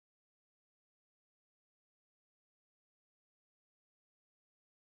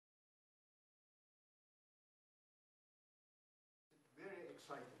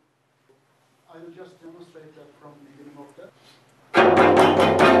exciting. I will just demonstrate that from the beginning of that.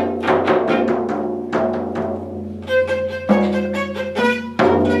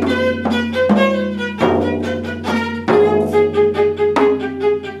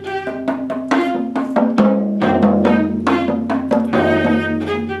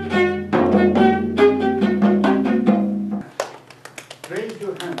 Raise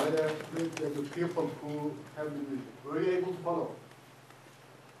your hand, whether the people who have the music. Were you able to follow?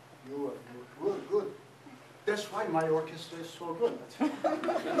 You were. Good, good. That's why my orchestra is so good.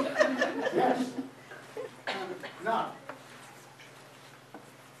 Yes. Now,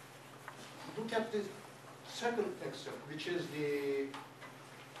 look at the second excerpt, which is the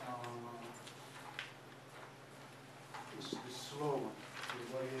slow one, the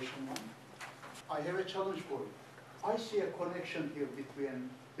variation one. I have a challenge for you. I see a connection here between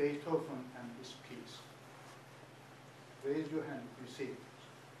Beethoven and this piece. Raise your hand if you see it.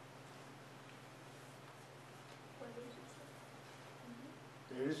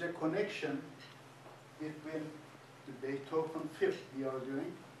 There is a connection between the Beethoven fifth we are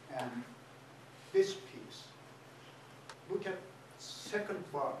doing and this piece. Look at second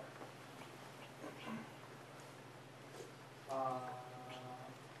bar.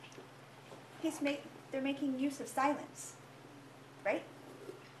 They're making use of silence, right?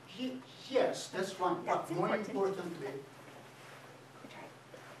 Yes, that's one. That's but more important. importantly,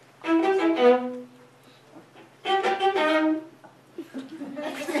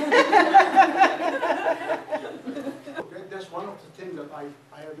 that's one of the things that I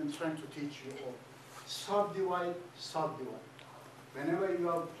have been trying to teach you all. Subdivide, subdivide. Whenever you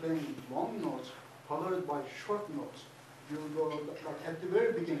are playing long notes followed by short notes, you will go like at the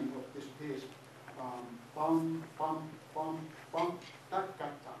very beginning of this piece, bum, bum, bum, bum, tak,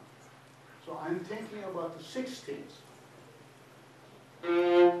 tak, tak. So I'm thinking about the 16th.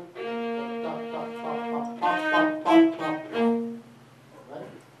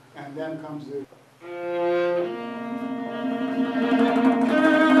 Right? And then comes the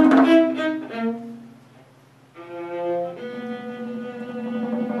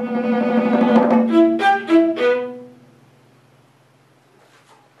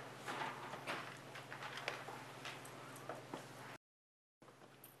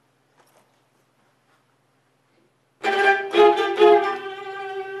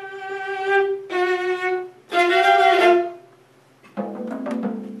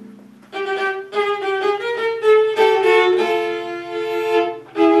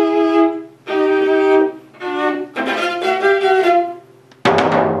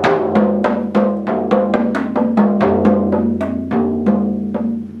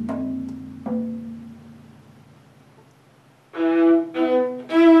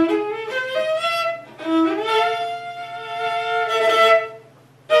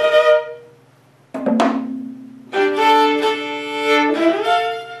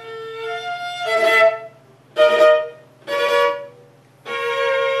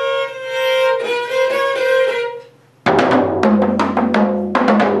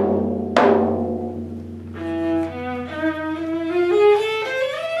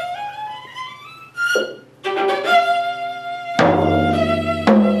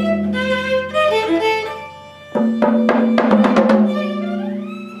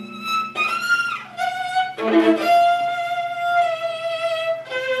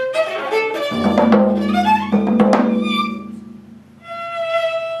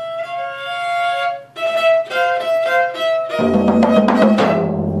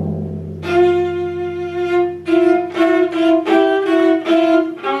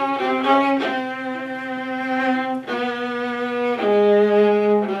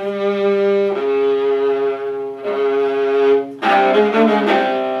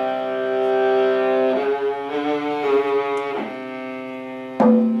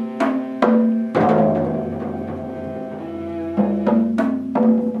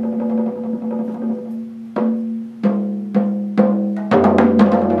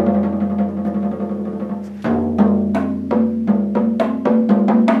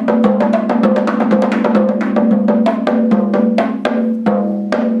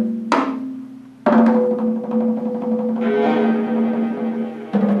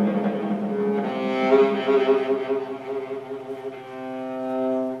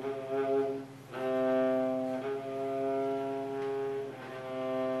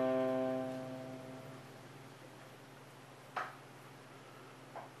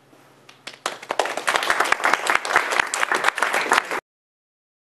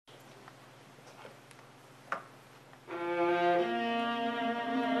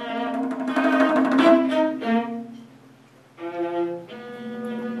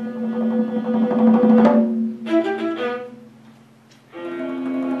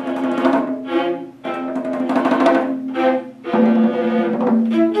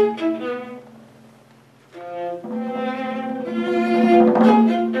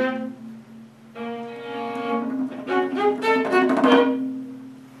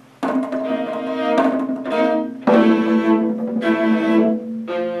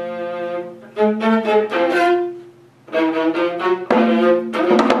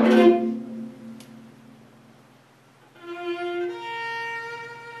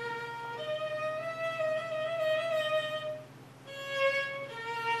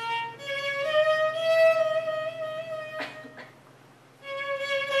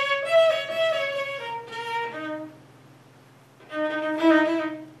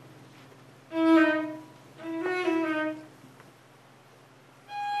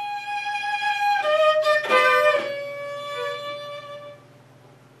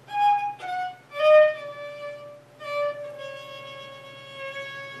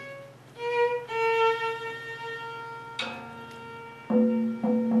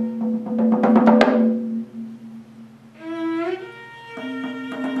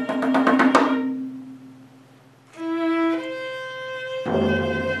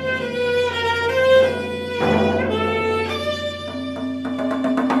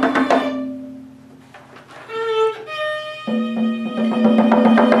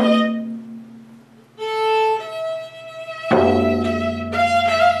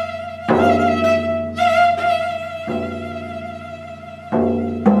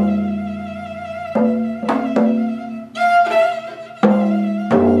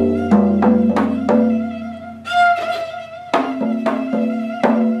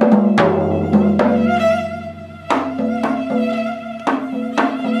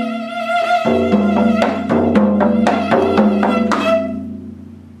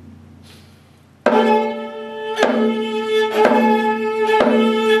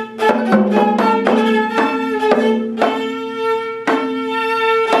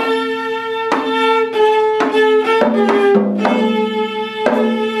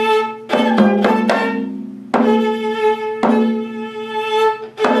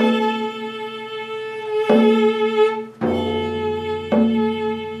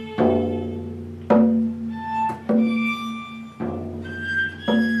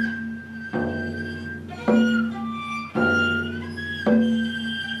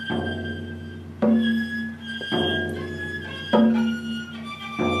Thank you.